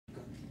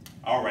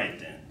All right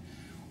then.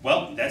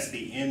 Well, that's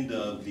the end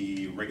of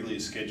the regularly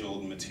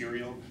scheduled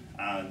material.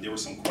 There were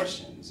some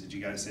questions that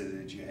you guys said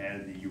that you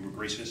had that you were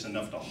gracious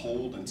enough to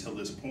hold until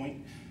this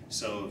point.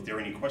 So if there are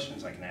any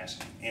questions, I can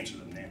answer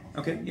them now.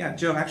 Okay, yeah,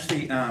 Joe,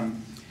 actually,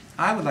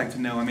 I would like to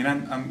know, I mean,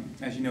 I'm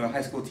as you know, a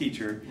high school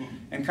teacher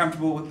and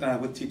comfortable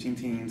with teaching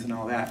teens and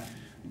all that,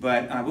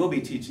 but I will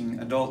be teaching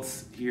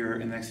adults here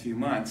in the next few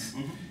months.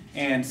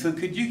 And so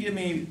could you give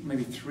me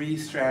maybe 3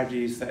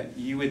 strategies that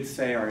you would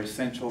say are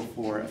essential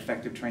for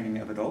effective training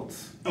of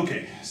adults?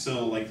 Okay,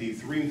 so like the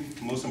 3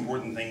 most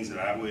important things that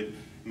I would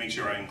make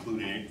sure I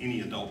include in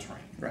any adult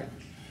training. Right.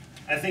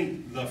 I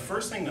think the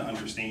first thing to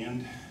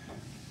understand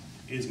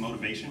is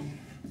motivation.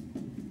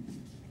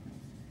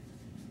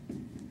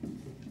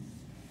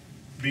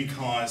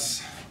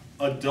 Because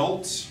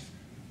adults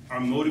are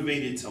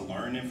motivated to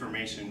learn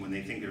information when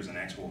they think there's an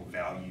actual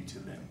value to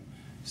them.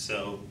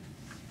 So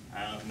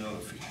I don't know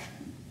if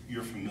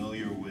you're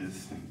familiar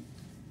with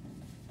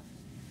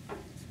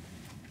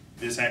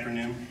this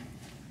acronym,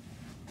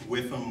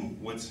 WIFM,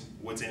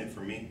 what's in it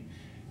for me?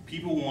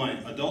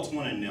 Adults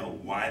want to know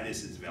why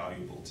this is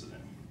valuable to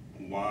them,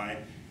 why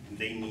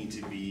they need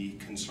to be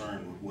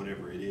concerned with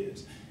whatever it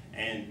is.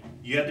 And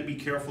you have to be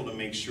careful to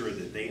make sure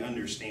that they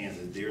understand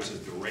that there's a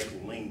direct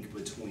link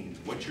between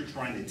what you're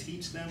trying to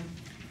teach them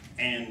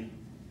and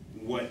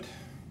what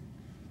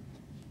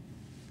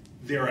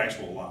their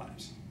actual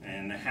lives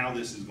and how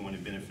this is going to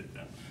benefit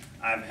them.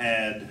 I've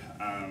had,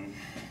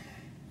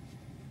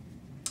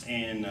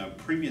 in a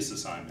previous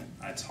assignment,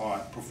 I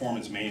taught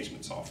performance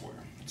management software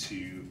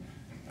to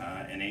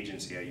an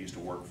agency I used to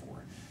work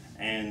for.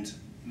 And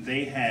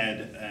they had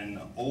an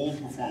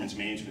old performance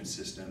management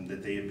system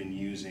that they had been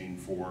using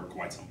for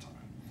quite some time.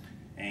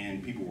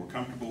 And people were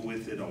comfortable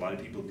with it. A lot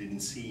of people didn't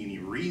see any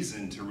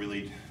reason to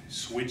really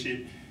switch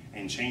it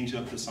and change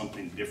up to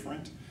something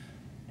different.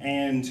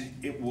 And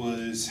it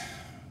was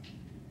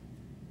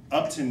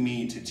up to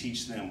me to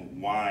teach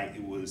them why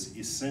it was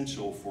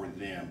essential for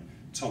them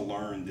to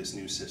learn this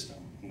new system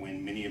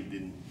when many of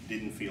them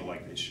didn't feel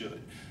like they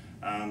should.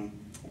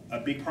 A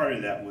big part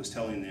of that was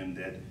telling them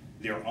that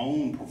their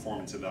own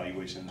performance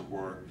evaluations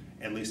were,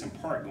 at least in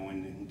part,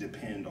 going to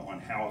depend on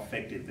how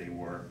effective they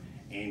were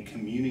in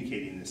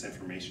communicating this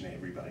information to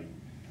everybody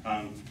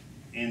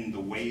in the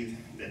way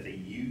that they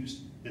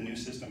used the new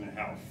system and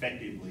how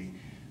effectively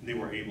they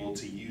were able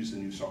to use the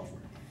new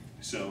software.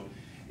 So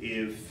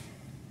if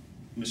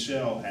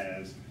Michelle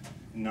has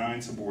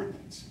 9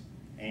 subordinates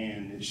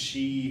and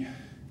she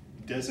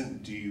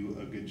doesn't do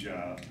a good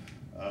job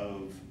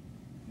of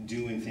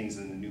doing things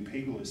in the new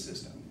paperless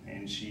system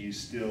and she's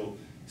still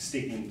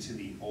sticking to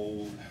the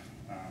old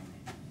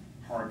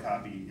hard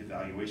copy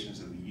evaluations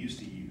that we used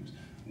to use,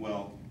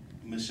 well,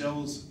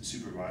 Michelle's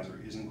supervisor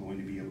isn't going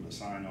to be able to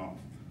sign off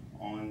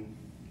on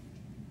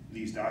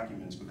these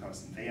documents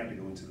because they have to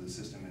go into the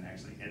system and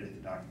actually edit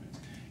the documents.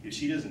 If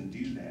she doesn't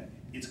do that,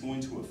 it's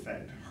going to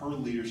affect her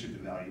leadership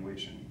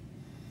evaluation,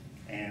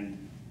 and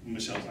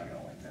Michelle's not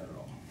gonna like that at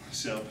all.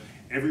 So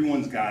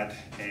everyone's got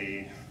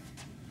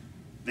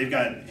they've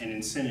got an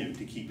incentive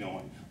to keep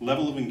going.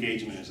 Level of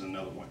engagement is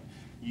another one.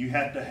 You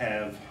have to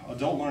have,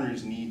 adult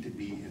learners need to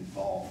be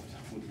involved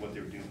with what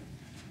they're doing,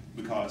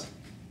 because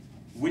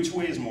which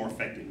way is more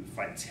effective? If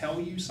I tell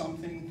you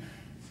something,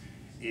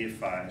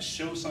 if I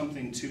show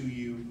something to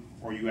you,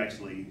 or you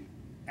actually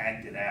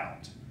act it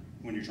out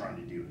when you're trying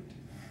to do it?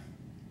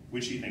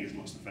 Which do you think is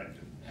most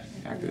effective?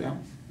 Act it out.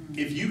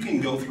 If you can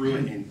go through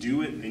it and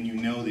do it, then you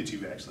know that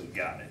you've actually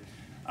got it.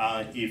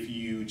 If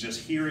you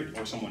just hear it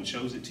or someone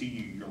shows it to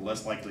you, you're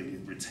less likely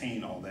to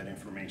retain all that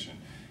information.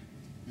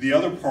 The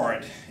other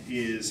part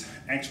is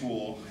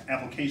actual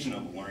application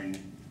of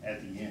learning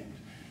at the end.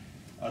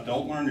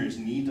 Adult learners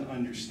need to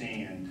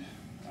understand,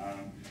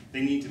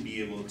 they need to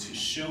be able to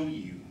show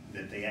you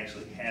that they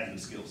actually have the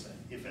skill set,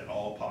 if at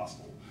all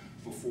possible,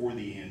 before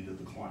the end of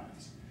the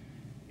class.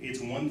 It's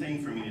one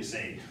thing for me to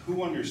say,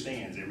 who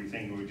understands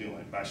everything we're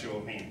doing by show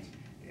of hands?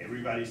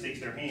 Everybody sticks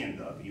their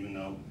hand up, even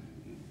though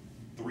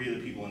 3 of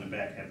the people in the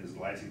back have this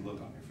glassy look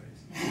on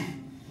their face.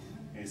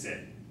 And it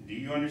said, do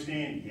you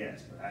understand?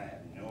 Yes, but I have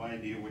no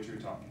idea what you're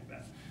talking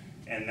about.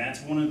 And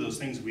that's one of those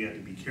things we have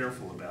to be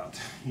careful about.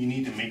 You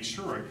need to make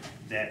sure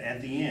that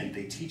at the end,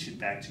 they teach it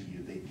back to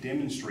you. They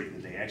demonstrate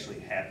that they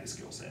actually have the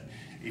skill set.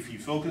 If you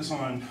focus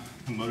on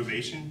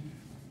motivation,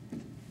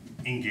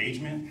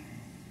 engagement,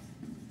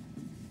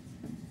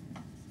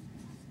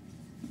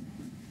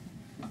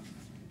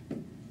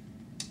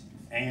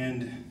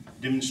 and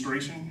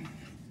demonstration,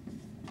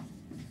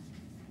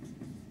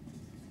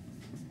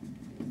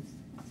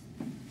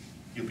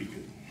 you'll be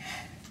good.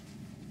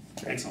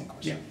 Excellent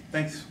question. Yeah,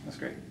 thanks. That's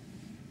great.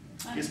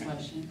 I have Yes, a ma'am.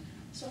 question.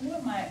 So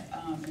what might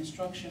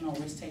instruction or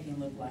risk-taking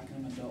look like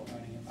in an adult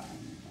learning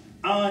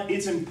environment?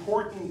 It's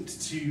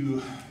important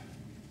to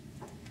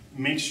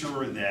make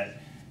sure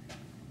that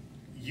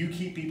you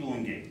keep people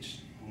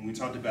engaged. And we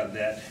talked about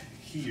that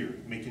here,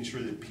 making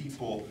sure that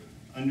people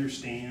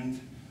understand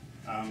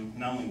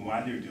not only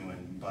why they're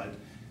doing, but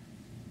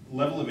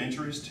level of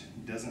interest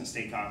doesn't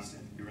stay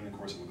constant during the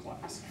course of a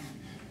class.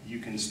 You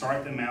can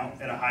start them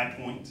out at a high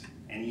point,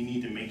 and you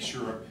need to make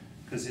sure,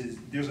 because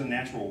there's a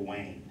natural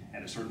wane.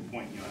 At a certain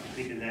point, you have to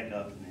pick it back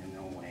up, and then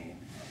they'll wane.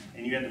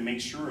 And you have to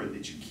make sure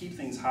that you keep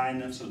things high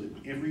enough so that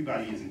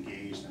everybody is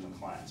engaged in the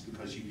class,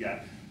 because you've got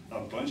a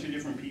bunch of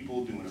different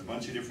people doing a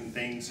bunch of different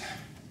things.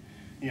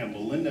 You know,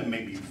 Melinda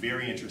may be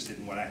very interested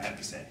in what I have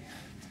to say,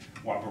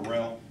 while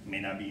Burrell may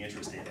not be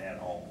interested at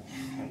all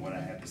in what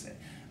I have to say.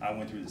 I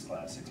went through this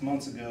class 6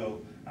 months ago.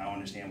 I don't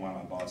understand why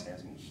my boss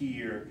has me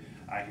here.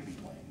 I could be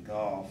playing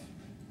golf.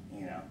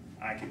 You know,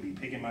 I could be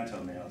picking my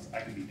toenails.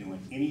 I could be doing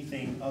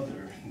anything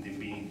other than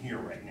being here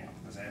right now,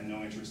 because I have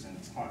no interest in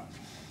this class.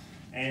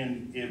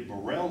 And if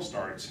Burrell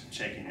starts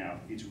checking out,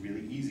 it's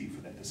really easy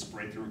for that to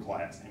spread through a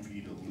class and for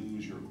you to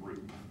lose your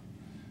group.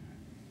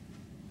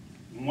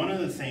 One of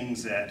the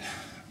things that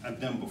I've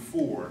done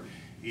before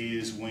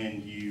is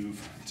when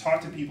you've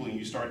talked to people and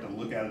you start to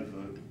look out of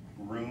the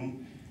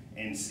room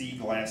and see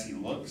glassy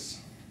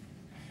looks,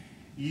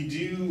 you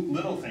do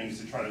little things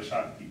to try to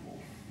shock people,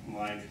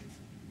 like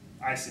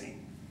I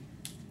sing.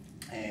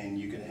 And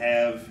you could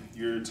have,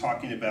 you're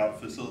talking about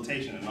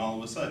facilitation, and all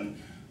of a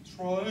sudden,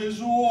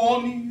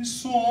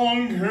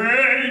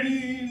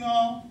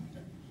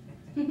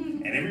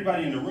 and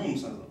everybody in the room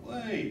says,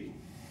 wait.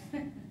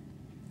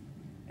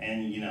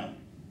 And you know,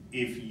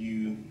 if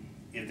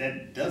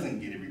that doesn't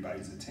get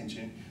everybody's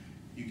attention,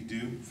 you could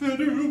do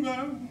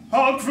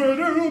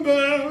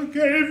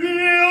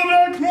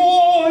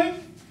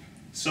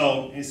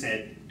so it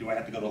said, do I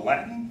have to go to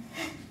Latin?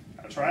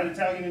 I tried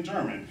Italian and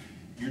German.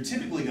 You're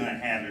typically going to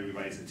have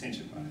everybody's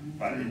attention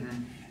by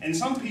then. And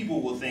some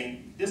people will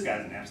think, this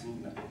guy's an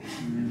absolute nut.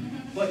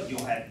 But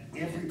you'll have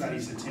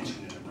everybody's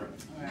attention in the room.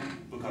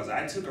 Because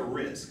I took a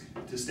risk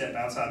to step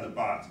outside the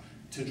box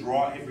to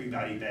draw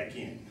everybody back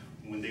in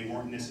when they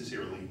weren't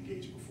necessarily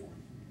engaged before.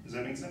 Does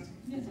that make sense?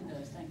 Yes, it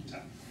does. Thank you.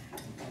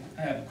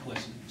 I have a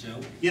question,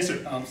 Joe. Yes,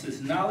 sir.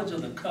 Since knowledge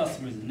of the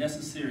customer is a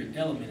necessary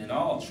element in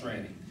all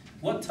training,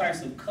 what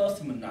types of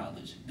customer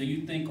knowledge do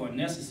you think are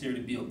necessary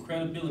to build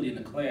credibility in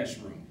the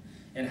classroom?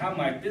 And how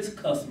might this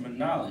customer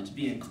knowledge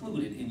be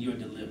included in your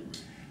delivery?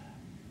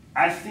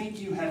 I think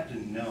you have to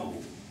know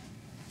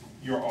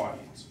your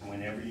audience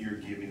whenever you're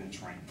giving a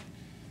training.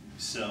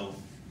 So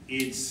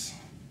if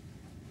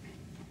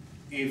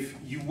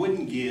you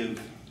wouldn't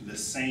give the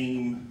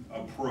same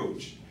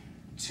approach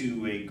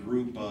to a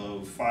group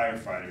of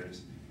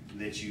firefighters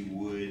that you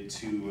would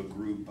to a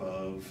group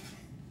of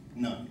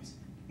nuns,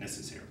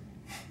 necessarily.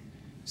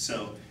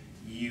 So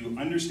you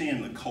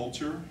understand the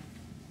culture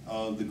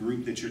of the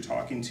group that you're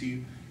talking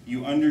to.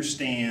 You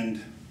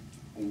understand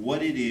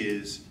what it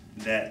is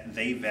that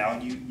they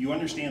value. You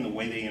understand the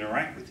way they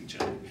interact with each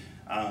other.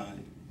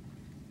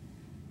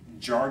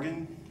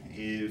 Jargon,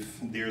 if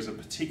there's a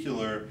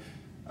particular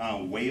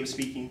way of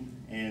speaking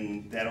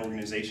in that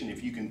organization,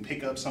 if you can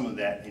pick up some of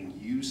that and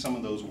use some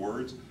of those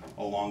words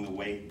along the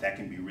way, that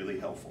can be really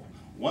helpful.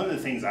 One of the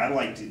things I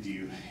like to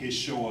do is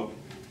show up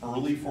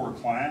early for a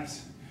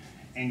class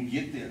and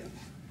get the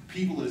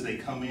people as they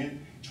come in,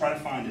 try to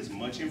find as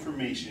much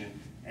information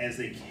as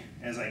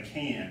I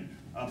can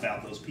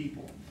about those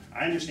people.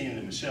 I understand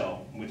that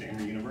Michelle went to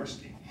Emory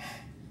University.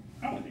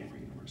 I went to Emory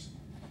University.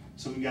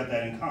 So we got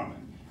that in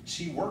common.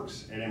 She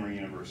works at Emory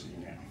University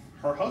now.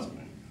 Her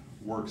husband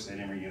works at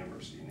Emory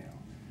University now.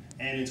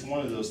 And it's one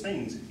of those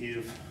things,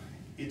 if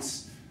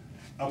it's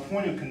a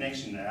point of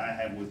connection that I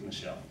have with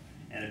Michelle,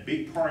 and a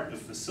big part of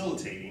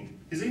facilitating,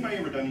 has anybody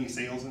ever done any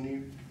sales in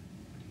here?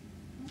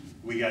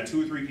 We got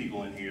 2 or 3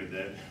 people in here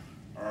that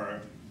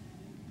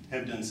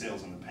have done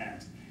sales in the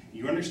past.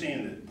 You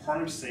understand that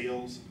part of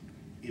sales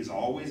is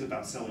always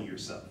about selling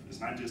yourself. It's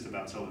not just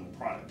about selling the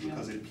product,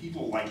 because if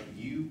people like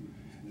you,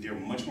 they're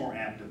much more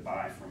apt to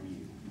buy from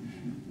you.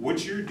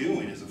 What you're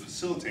doing as a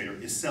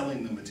facilitator is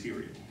selling the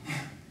material.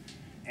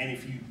 And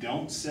if you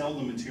don't sell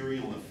the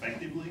material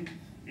effectively,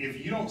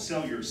 if you don't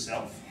sell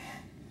yourself,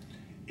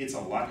 it's a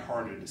lot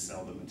harder to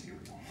sell the material.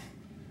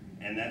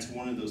 And that's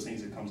one of those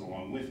things that comes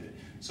along with it.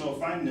 So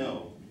if I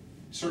know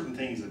certain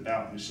things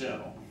about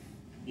Michelle,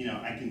 you know,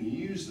 I can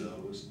use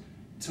those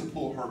to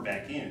pull her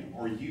back in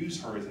or use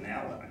her as an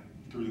ally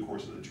through the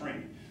course of the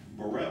training.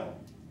 Burrell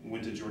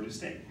went to Georgia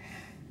State,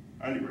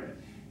 undergrad.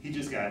 He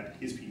just got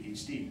his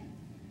PhD.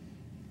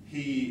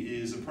 He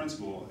is a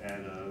principal at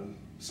a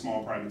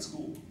small private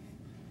school.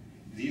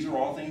 These are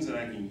all things that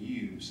I can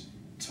use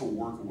to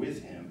work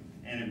with him,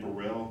 and if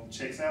Burrell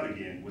checks out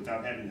again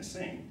without having to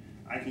sing,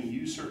 I can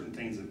use certain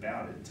things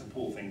about it to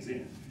pull things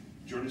in.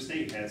 Georgia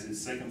State has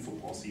its 2nd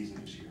football season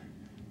this year.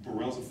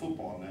 Burrell's a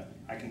football nut.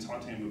 I can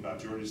talk to him about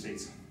Georgia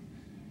State's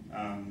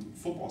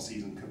football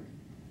season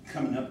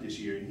coming up this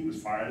year, and he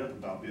was fired up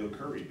about Bill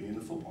Curry being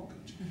the football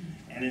coach.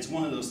 And it's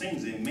one of those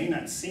things, it may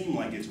not seem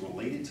like it's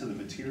related to the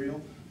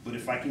material, but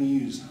if I can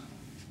use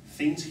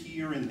things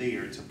here and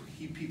there to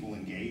keep people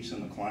engaged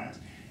in the class,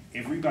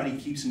 everybody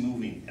keeps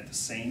moving at the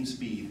same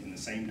speed in the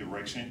same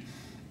direction,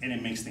 and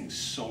it makes things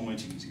so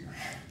much easier.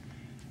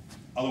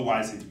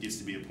 Otherwise, it gets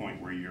to be a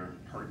point where you're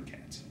herding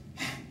cats,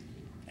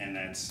 and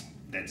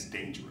that's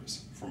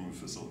dangerous from a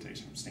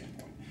facilitation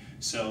standpoint.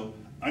 So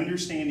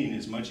Understanding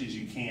as much as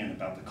you can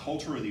about the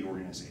culture of the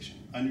organization,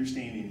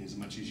 understanding as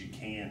much as you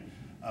can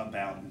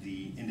about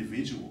the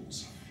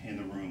individuals in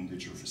the room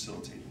that you're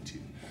facilitating to,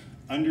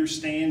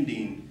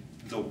 understanding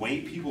the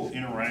way people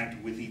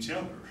interact with each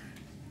other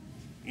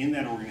in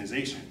that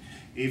organization.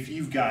 If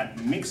you've got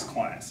mixed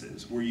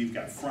classes where you've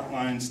got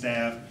frontline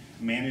staff,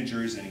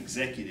 managers, and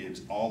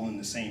executives all in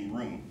the same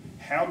room,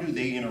 how do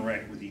they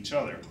interact with each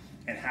other?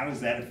 And how does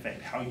that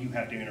affect how you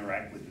have to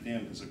interact with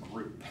them as a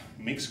group?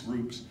 Mixed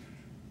groups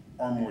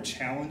are more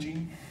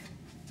challenging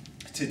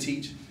to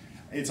teach.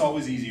 It's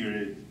always easier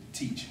to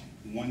teach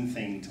one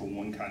thing to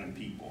one kind of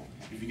people.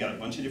 If you've got a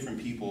bunch of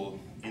different people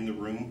in the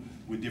room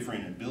with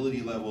different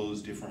ability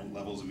levels, different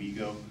levels of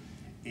ego,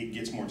 it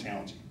gets more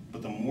challenging.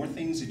 But the more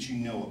things that you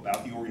know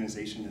about the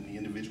organization and the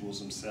individuals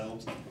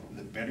themselves,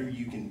 the better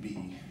you can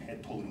be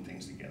at pulling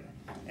things together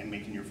and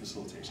making your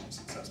facilitation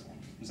successful.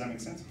 Does that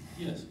make sense?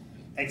 Yes.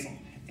 Excellent.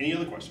 Any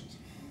other questions?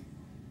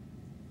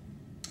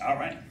 All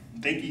right.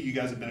 Thank you. You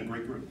guys have been a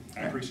great group.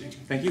 I appreciate you.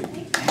 Thank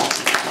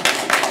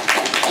you.